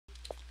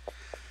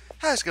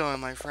How's it going,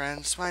 my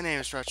friends? My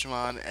name is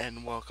Rachman,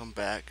 and welcome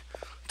back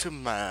to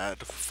Mad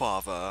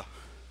Father.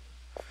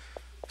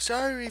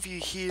 Sorry if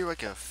you hear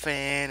like a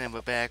fan in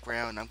the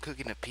background. I'm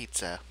cooking a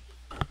pizza.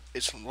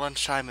 It's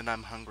lunchtime and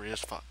I'm hungry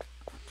as fuck.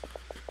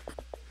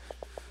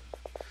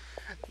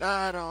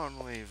 Not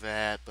only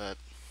that, but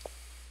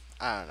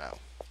I don't know.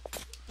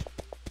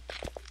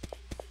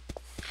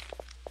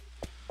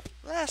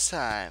 Last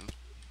time,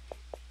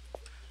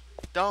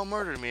 Doll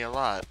murdered me a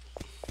lot.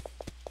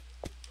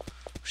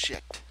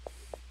 Shit.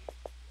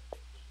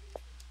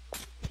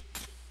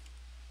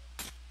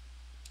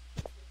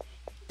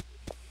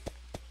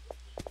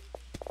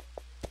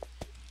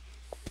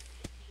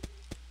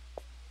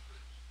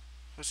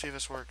 Let's see if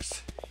this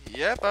works.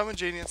 Yep, I'm a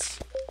genius.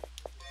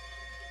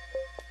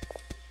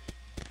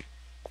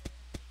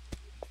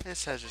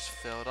 This has just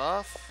filled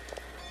off.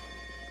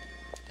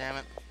 Damn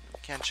it.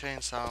 Can't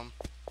chainsaw him.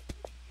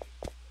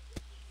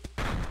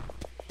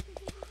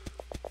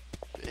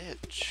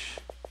 Bitch.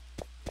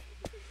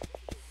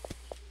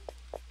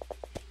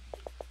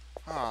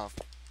 Oh,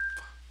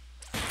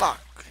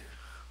 fuck.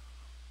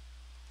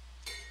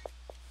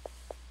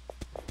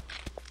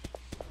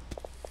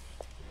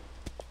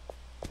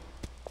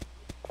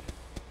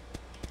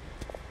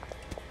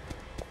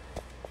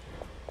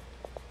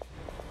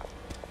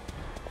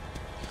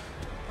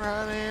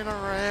 Running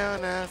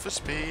around at the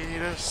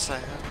speed of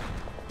sound.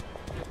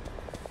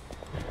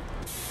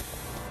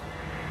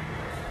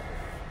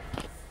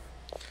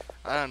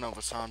 I don't know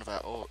the sound of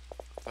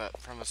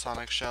that from the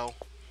Sonic show.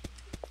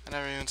 I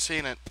never even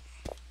seen it.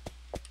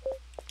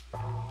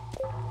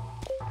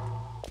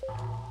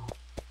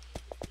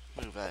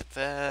 Move that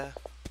there.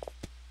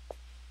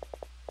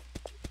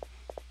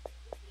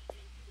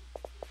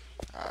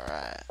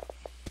 Alright.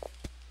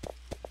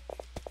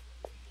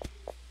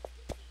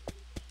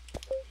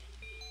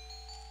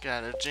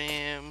 Got a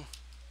gem.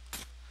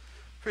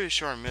 Pretty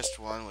sure I missed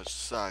one, which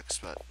sucks,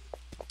 but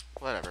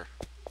whatever.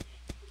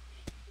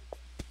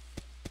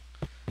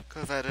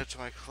 Could have added to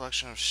my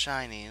collection of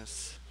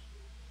shinies.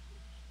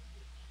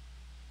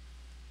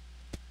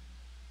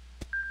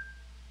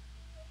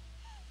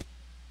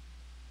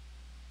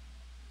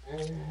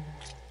 What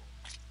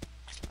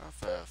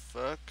the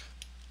fuck?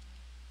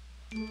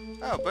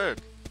 Oh,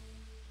 bird.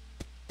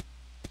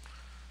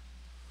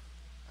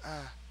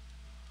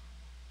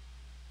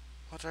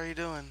 What are you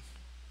doing?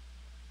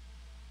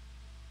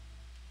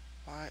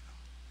 Why?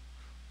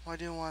 Why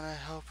do you want to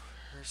help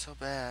her so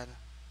bad?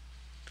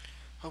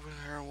 Hoping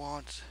her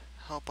won't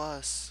help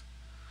us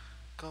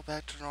go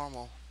back to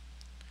normal.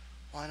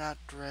 Why not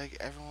drag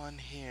everyone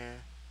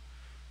here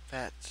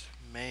that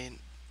made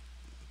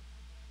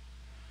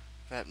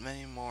that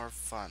many more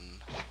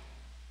fun?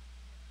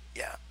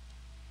 Yeah.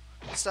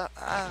 Stop.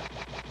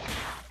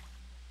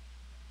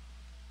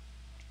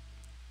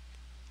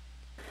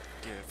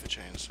 Give it the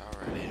chainsaw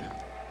already.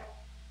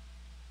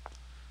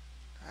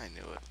 I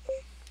knew it.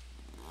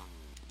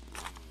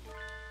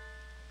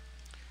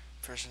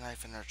 First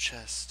knife in her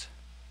chest.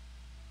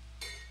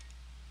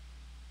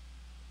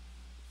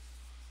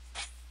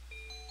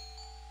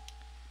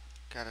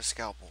 Got a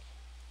scalpel.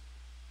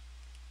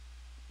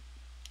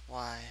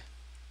 Why?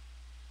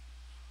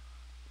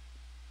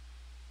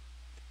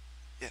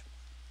 Yeah.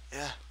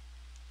 Yeah.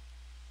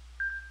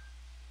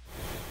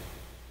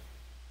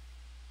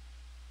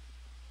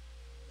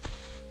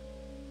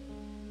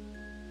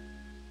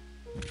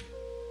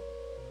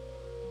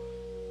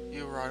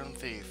 You rotten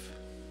thief.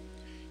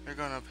 You're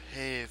gonna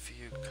pay if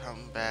you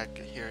come back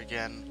here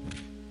again.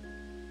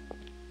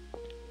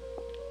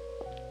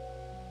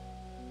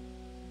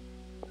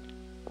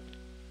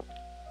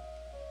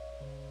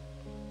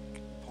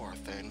 Poor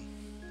thing.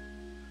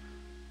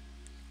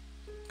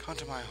 Come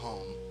to my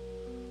home.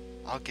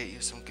 I'll get you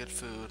some good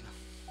food.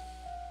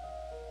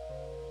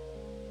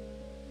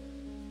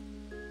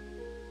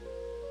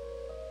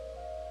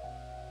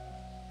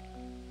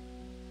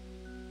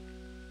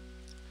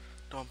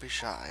 Don't be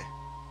shy.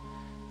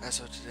 As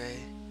of today,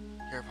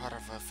 you're part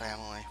of a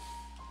family.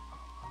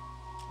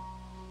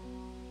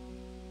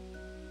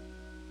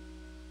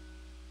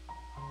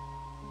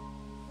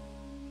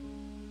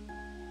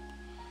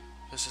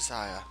 This is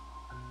Aya,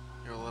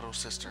 your little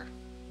sister.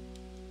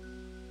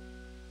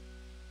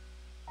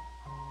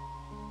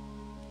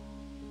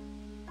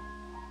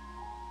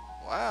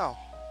 Wow,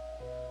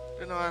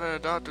 didn't know I had an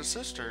adopted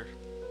sister.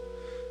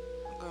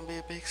 I'm gonna be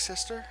a big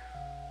sister.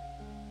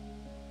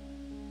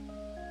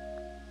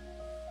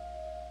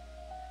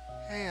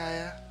 Hey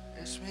Aya,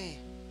 it's me,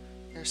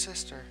 your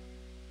sister.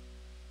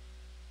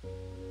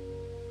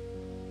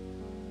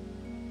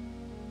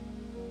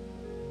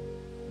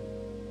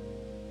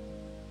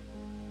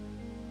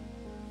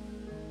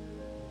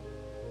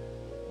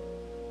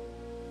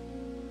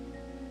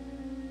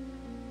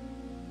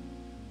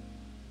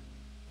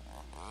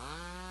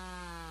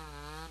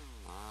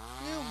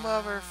 You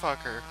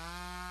motherfucker.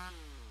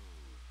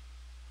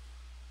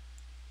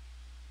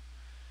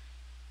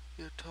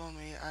 You told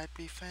me I'd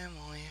be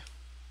family.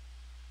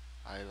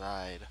 I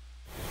lied.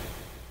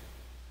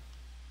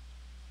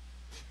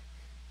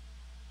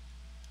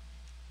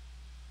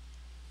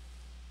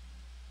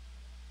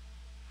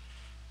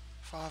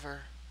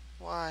 Father,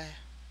 why?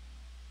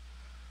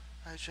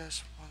 I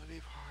just want to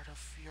be part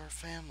of your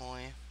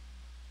family.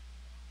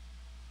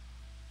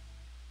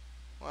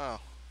 Wow,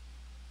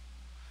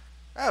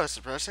 that was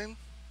depressing.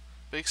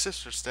 Big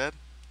sister's dead.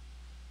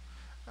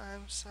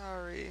 I'm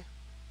sorry.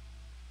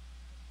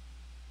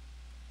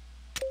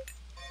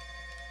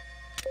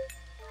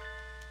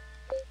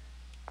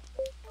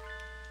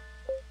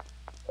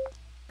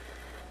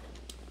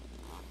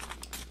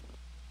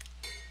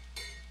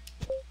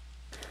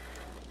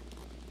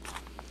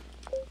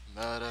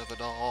 Mud of the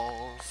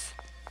dolls.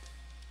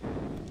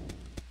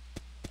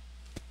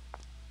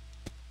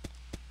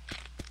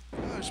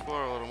 I'm gonna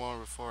explore a little more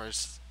before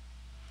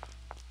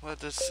let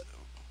this.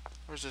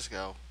 Where's this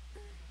go?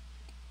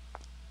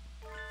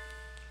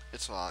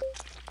 It's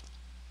locked.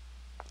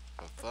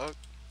 The fuck?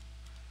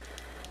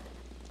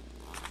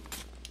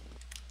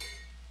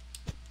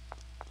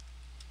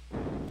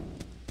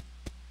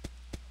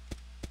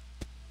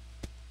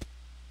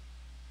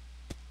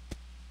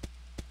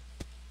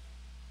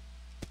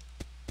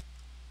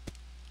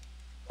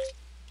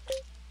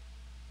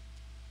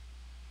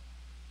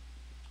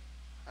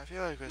 I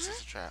feel like this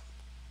is a trap.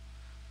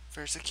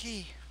 There's a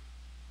key.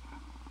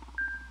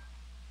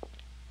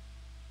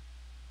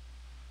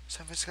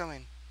 Something's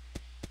coming.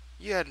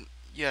 You had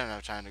you had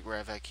enough time to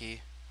grab that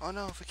key. Oh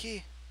no, the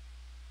key.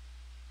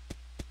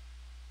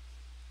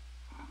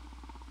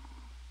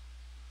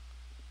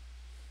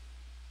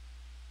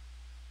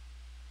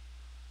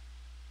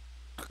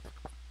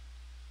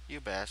 You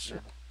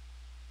bastard.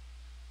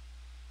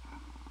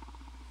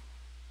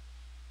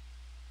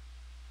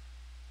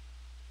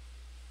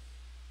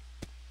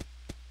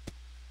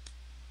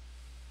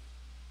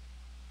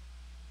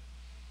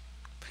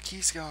 The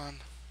key's gone.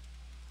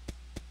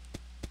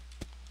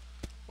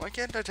 Why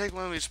can't I take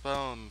one of these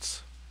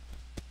bones?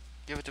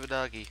 Give it to the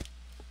doggy.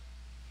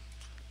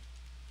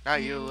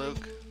 Not you,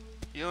 Luke.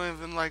 You don't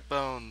even like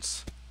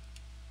bones.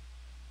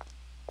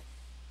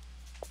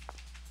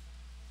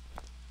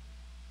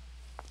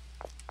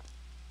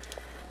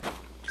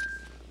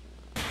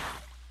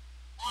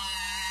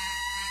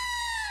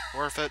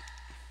 Worth it?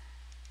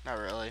 Not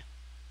really.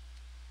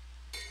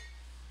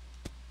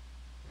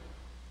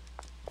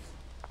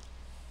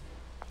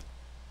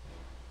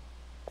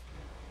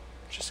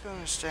 Just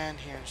gonna stand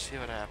here and see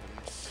what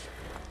happens.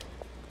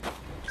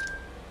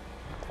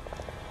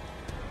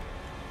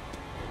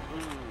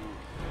 Ooh,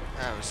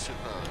 that was too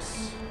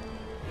close.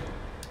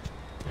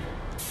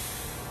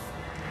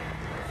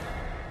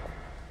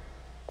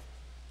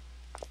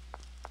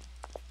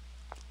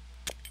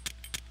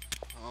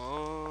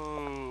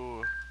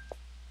 Oh,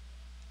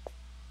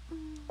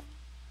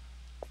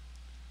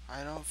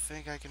 I don't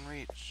think I can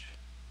reach.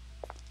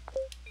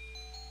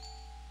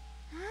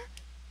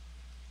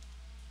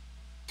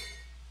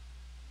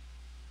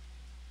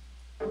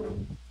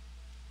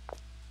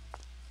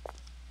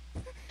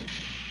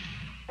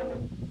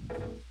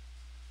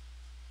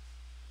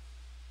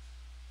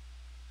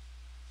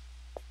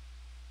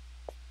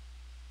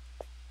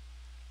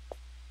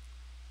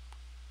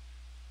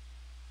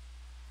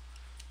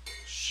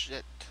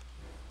 Shit.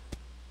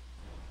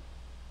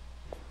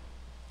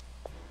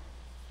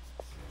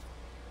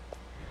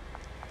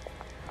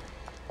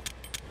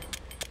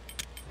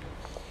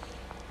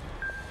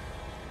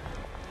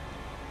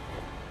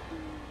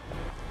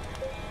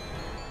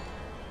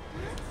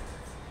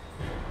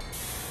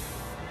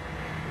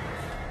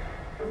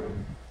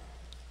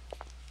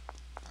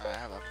 I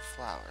have a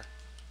flower.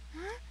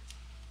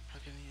 How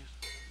can you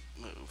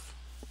move?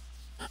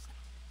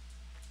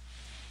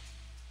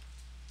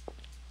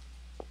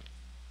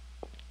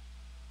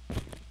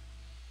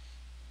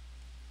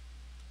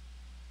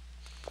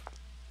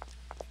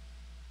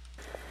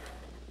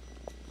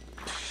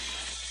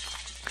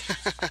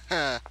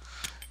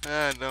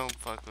 Don't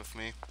fuck with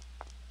me.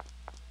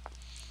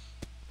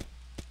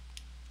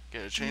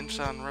 Get a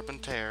chainsaw and rip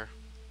and tear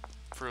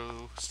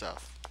through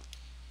stuff.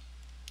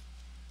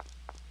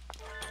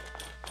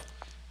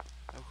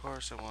 Of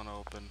course it won't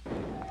open.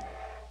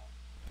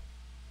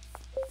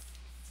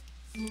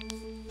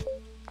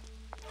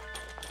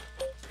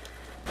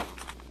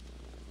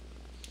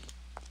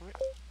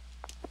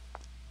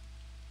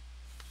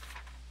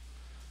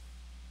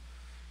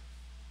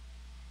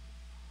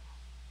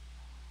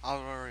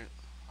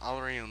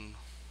 Alarium,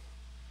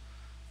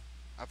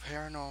 a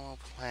paranormal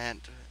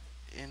plant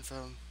in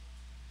the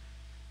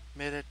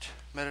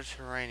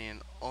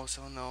Mediterranean,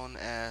 also known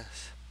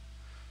as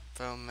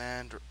the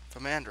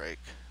mandrake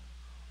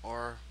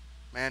or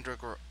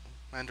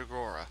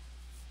mandragora.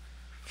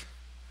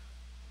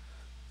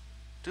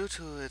 Due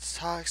to its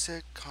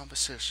toxic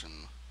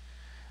composition,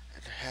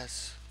 it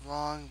has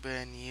long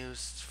been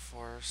used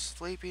for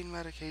sleeping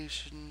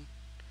medication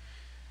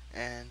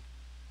and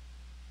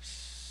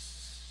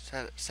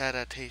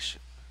sedatives.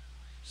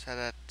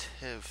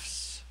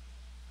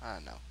 I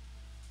don't know.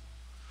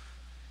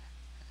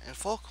 In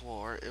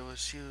folklore, it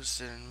was used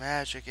in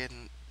magic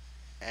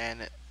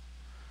and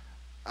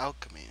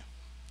alchemy.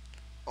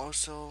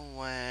 Also,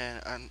 when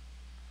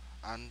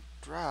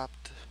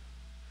undropped,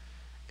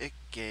 it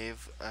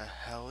gave a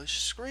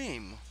hellish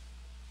scream.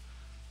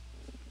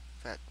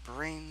 that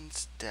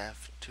brings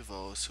death to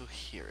those who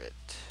hear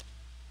it.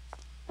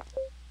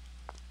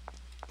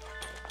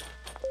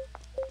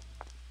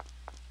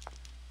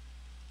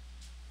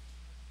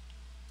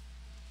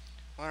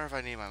 Wonder if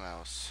I need my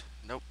mouse.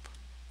 Nope.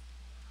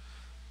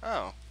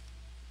 Oh.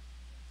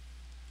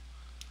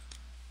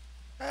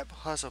 That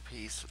puzzle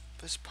piece.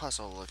 This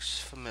puzzle looks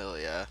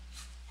familiar.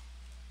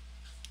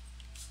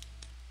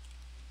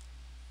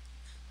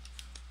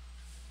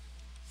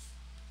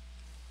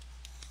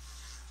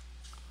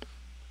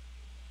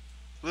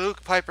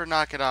 Luke, Piper,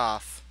 knock it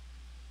off.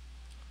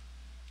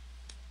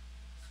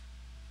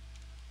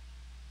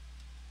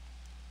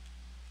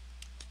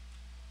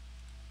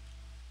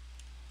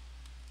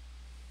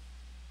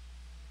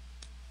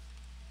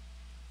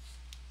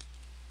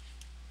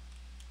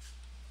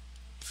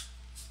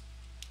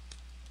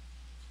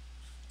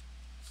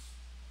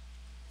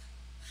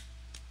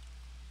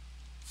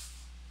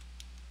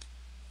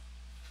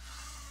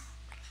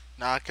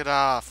 Knock it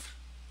off.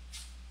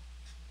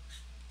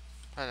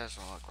 That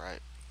doesn't look right.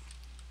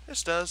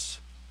 This does.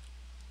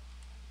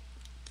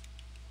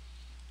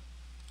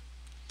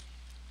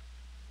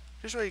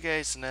 Just so you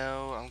guys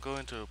know, I'm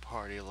going to a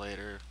party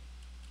later.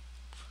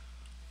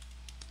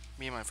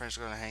 Me and my friends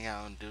are going to hang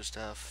out and do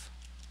stuff.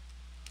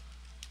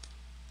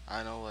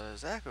 I don't know what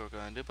exactly we're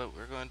going to do, but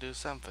we're going to do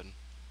something.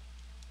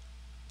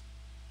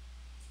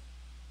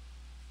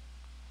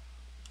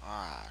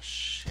 Ah,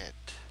 shit.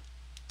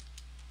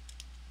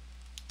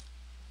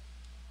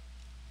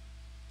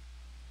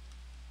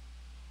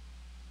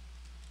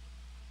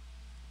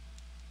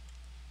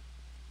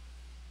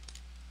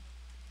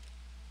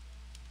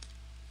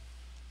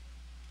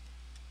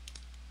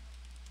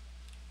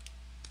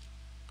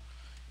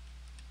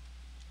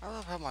 I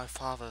love how my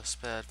father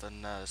spelled the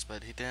nurse,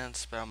 but he didn't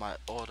spell my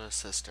older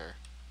sister.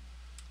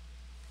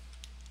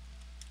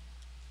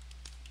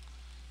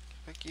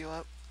 Pick you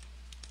up.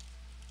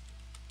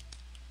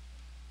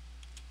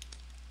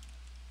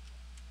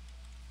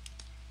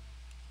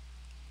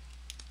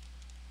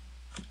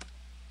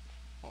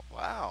 Oh,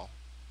 wow.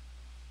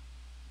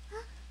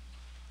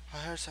 I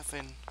heard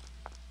something.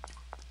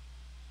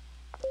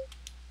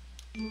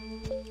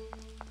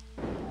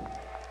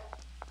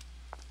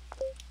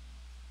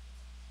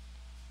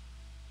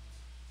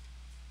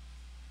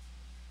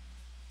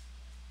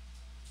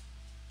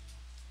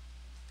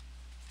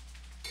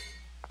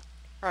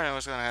 I know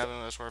what's gonna happen,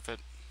 but it's worth it.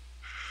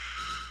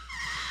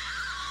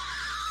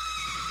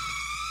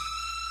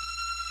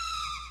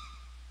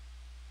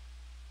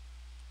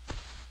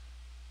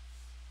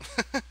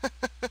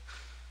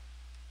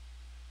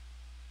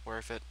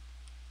 Worth it.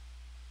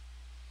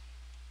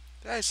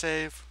 Did I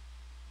save?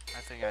 I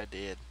think I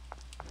did.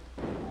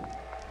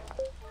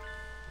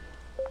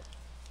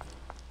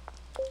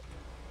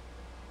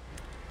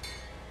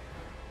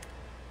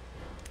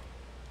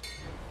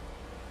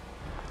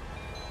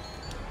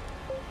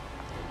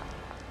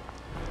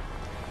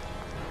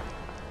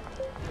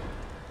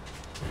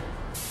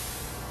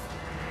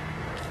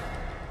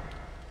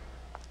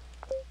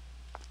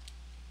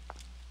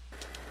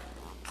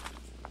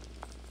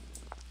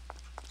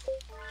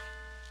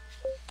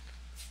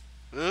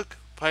 Luke,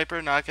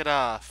 Piper, knock it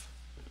off.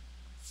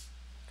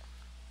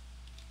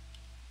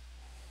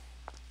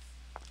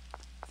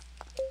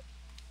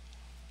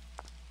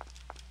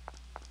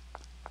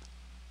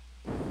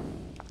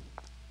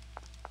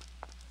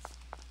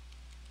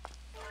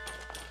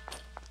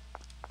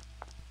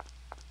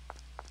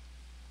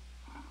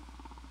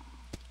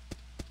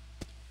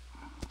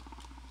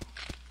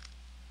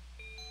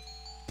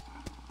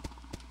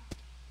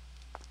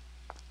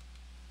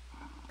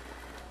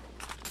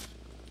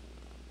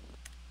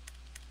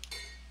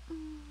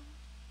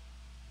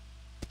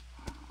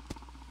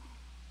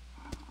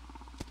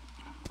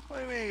 What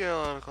do you mean get a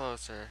little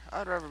closer?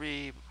 I'd rather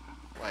be,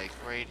 like,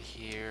 right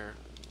here.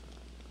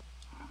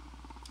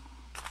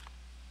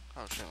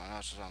 Oh shit, my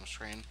mouse is on the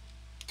screen.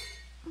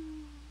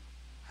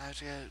 I have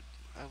to get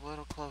a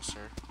little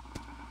closer.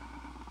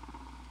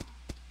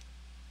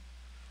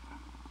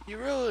 You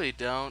really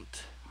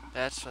don't.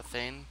 That's the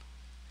thing.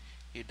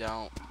 You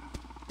don't.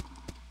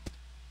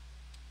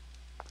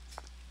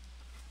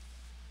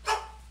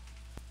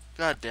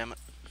 God damn it.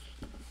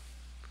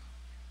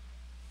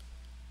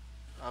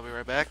 I'll be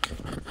right back.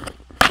 Nothing's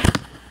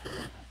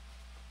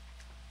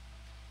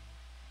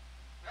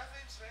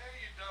fair,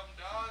 you dumb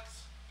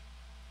dogs.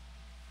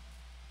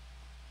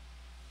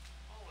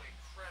 Holy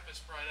crap, it's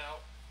bright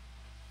out.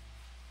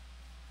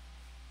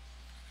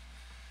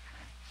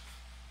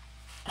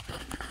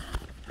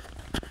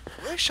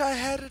 Wish I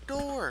had a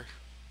door.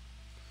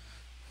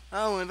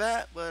 Not only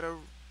that, but a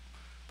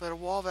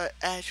wall that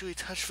actually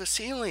touched the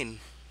ceiling.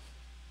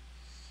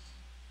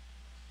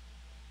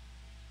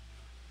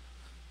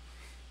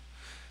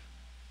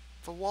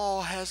 The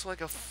wall has like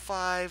a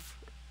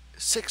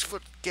 6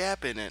 foot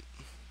gap in it.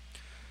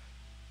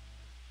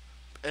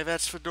 And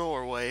that's the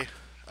doorway.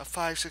 A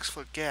 6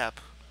 foot gap.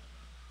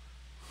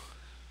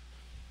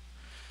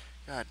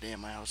 God damn,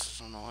 my house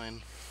is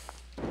annoying.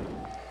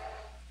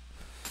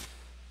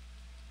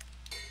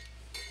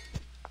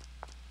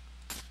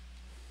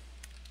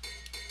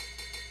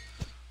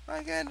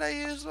 Why can't I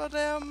use the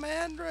damn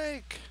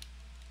mandrake?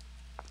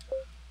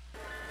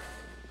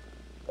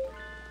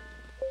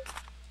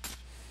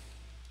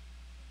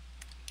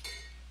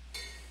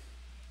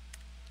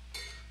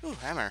 Ooh,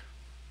 hammer.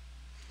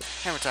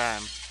 Hammer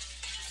time.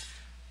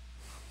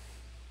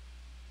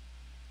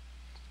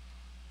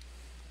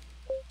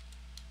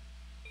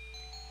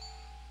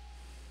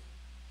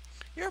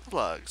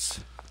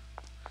 Earplugs.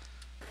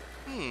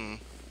 Really,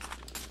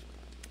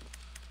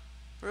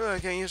 I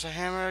can't use a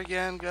hammer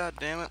again? God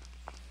damn it.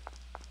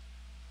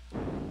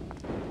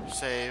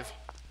 Save.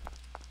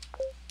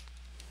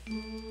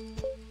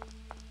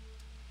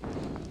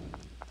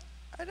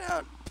 I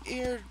doubt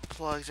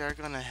earplugs are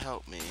gonna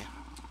help me.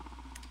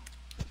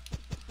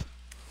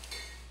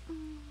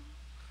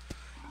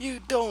 You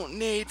don't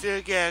need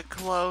to get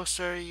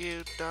closer,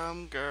 you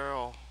dumb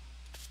girl.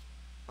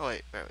 Oh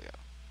wait, there we go.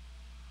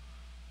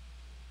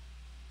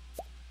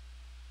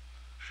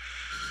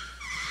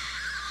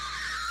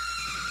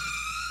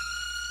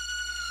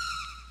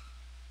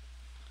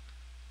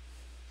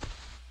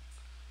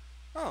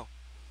 Oh.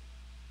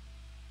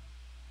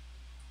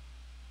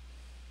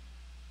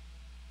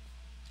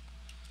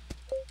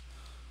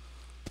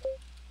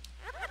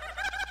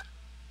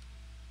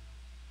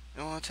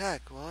 You won't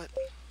attack, will it?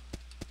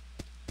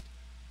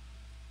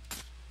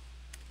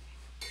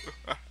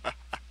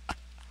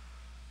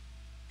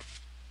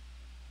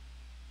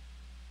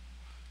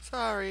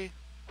 Sorry.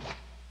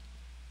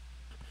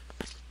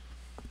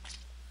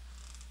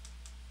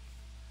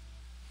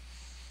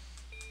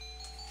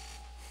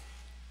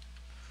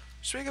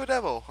 Speaking of the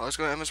devil, I was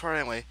going to end this part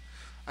anyway.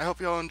 I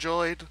hope you all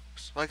enjoyed.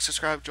 Like,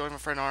 subscribe, join my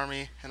friend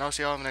Army, and I'll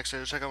see y'all in the next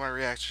video. Check out my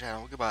reaction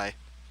channel. Goodbye.